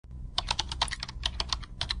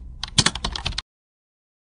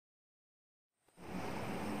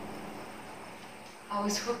I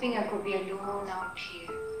was hoping I could be alone out here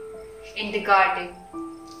in the garden.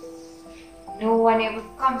 No one ever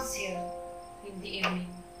comes here in the evening.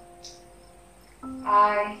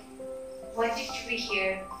 I wanted to be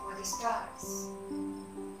here for the stars.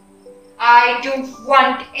 I don't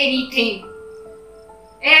want anything.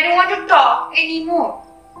 And I don't want to talk anymore.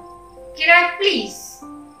 Can I please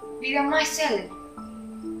be by myself?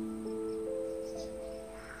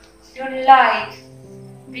 Don't like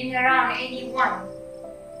being around anyone.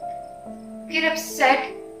 Get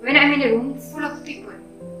upset when I'm in a room full of people.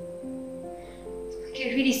 I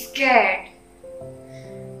get really scared.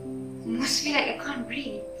 Almost feel like I can't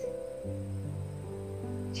breathe.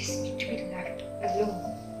 Just need to be left alone.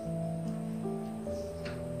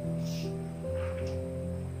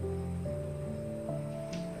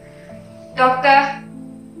 Doctor,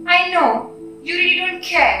 I know you really don't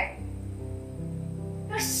care.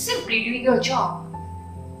 You're simply doing your job.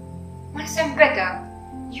 Once I'm better,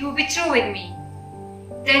 you will be through with me.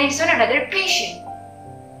 Then it's on another patient.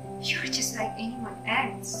 You're just like anyone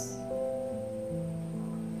else.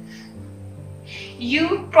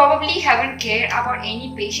 You probably haven't cared about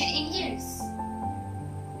any patient in years.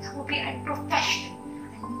 That would be unprofessional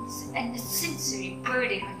and a sensory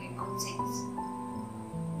burden on your conscience.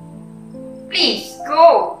 Please,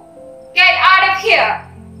 go! Get out of here!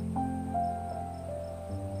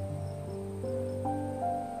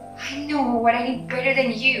 I know what I need better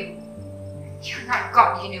than you. You're not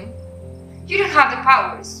God, you know. You don't have the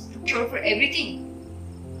powers to cure for everything.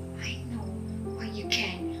 I know what you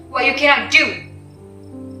can, what you cannot do.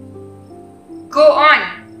 Go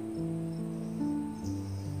on.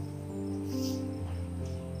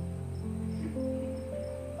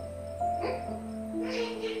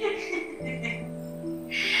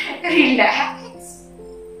 Relax?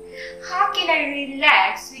 How can I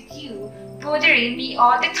relax with you bothering me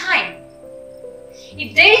all the time?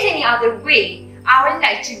 If there is any other way, I would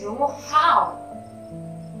like to know how.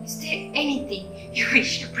 Is there anything you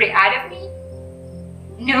wish to pray out of me?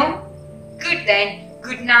 No? Good then.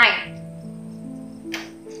 Good night.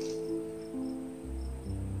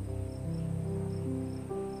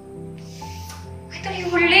 I thought you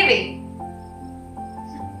were leaving.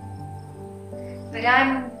 But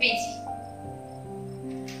I'm busy.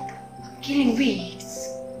 I'm killing weeds,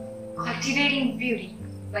 cultivating beauty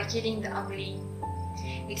by killing the ugly.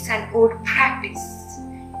 It's an old practice.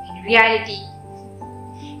 In reality,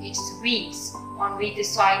 it's weeds on which the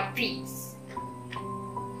soil feeds.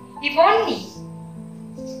 If only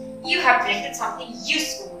you have planted something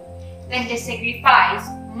useful, then the sacrifice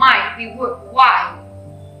might be worthwhile.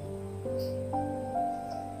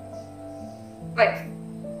 But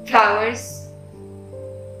flowers,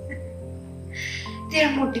 they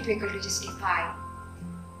are more difficult to justify.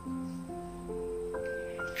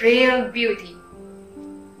 Frail beauty,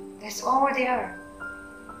 that's all they are.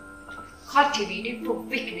 Cultivated for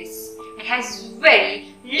weakness and has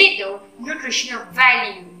very little nutritional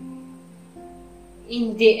value.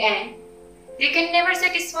 In the end, they can never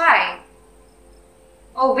satisfy.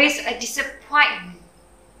 Always a disappointment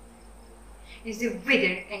as they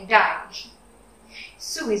wither and die,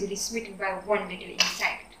 so easily smitten by one little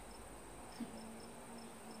insect.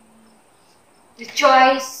 The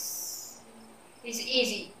choice is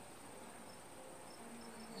easy,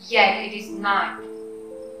 yet it is not.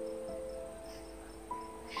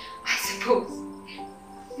 I suppose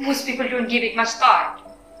most people don't give it much thought.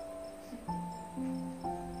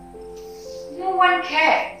 No one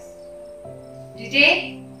cares, do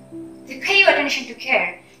they? They pay you attention to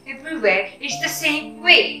care. Everywhere it's the same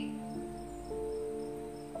way.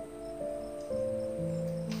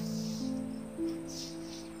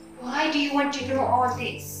 Why do you want to know all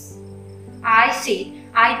this? I said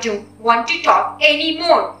I don't want to talk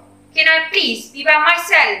anymore. Can I please be by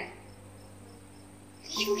myself?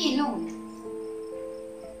 Leave me alone.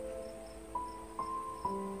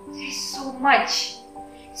 There is so much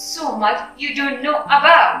you don't know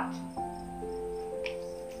about.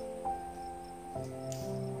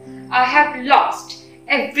 I have lost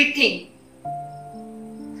everything.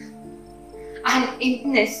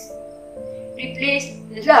 Emptiness replaced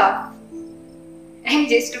love, and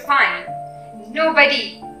just to find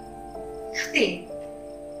nobody, nothing.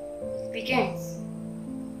 It begins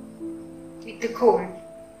with the cold.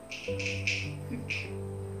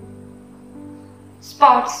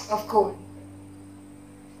 Spots of cold,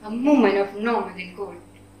 a moment of no more than cold,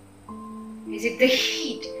 as if the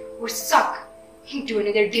heat would suck into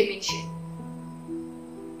another dimension.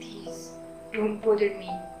 These don't bother me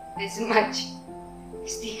as much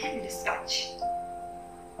as the endless touch.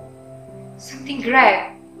 Something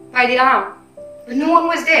grabbed by the arm, but no one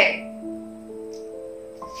was there.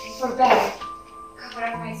 for bed, cover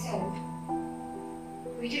up myself,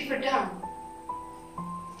 waited for dawn.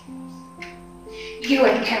 You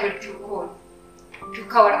are never too old to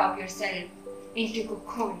cover up yourself into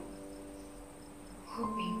cocoon,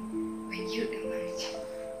 hoping when you emerge,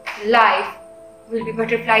 life will be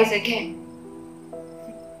butterflies again.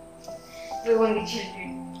 We're only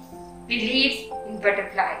children, believes in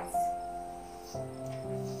butterflies.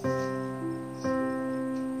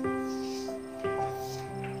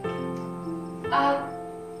 Up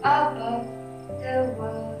above the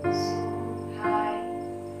world so high,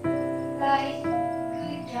 like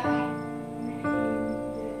a diamond in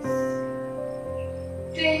the sky.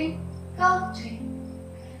 Twinkle,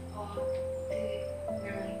 twinkle of the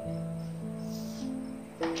night.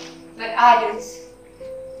 But others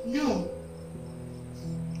know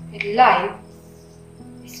that life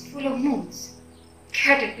is full of moons,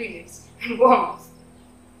 caterpillars, and worms.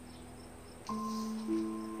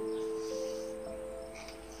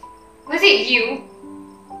 Was it you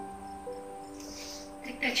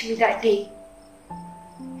that touched me that day?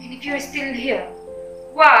 And if you are still here,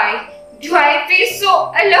 why do I feel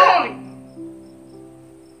so alone?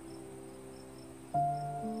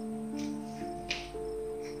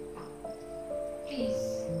 Please,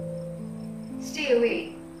 stay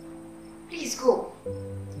away. Please go.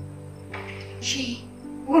 She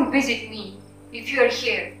won't visit me if you are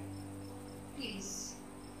here. Please,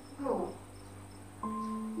 go.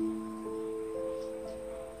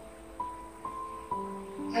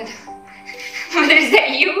 Mother, is that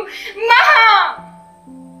you? Mom!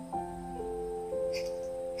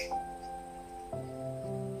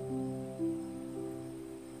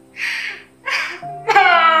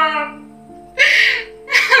 Mom!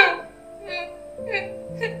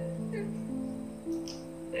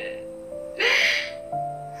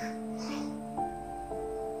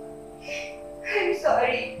 I'm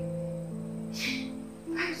sorry.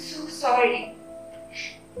 I'm so sorry.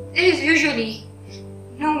 There is usually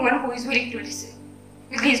no one who is willing to listen.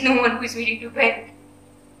 At least no one who is willing to bend.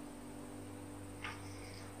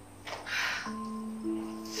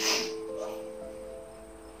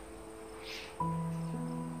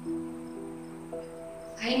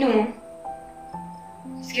 I know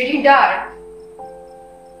it's getting dark,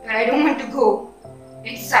 but I don't want to go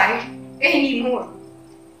inside anymore.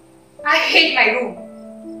 I hate my room.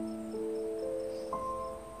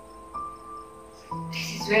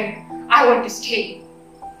 This is where I want to stay.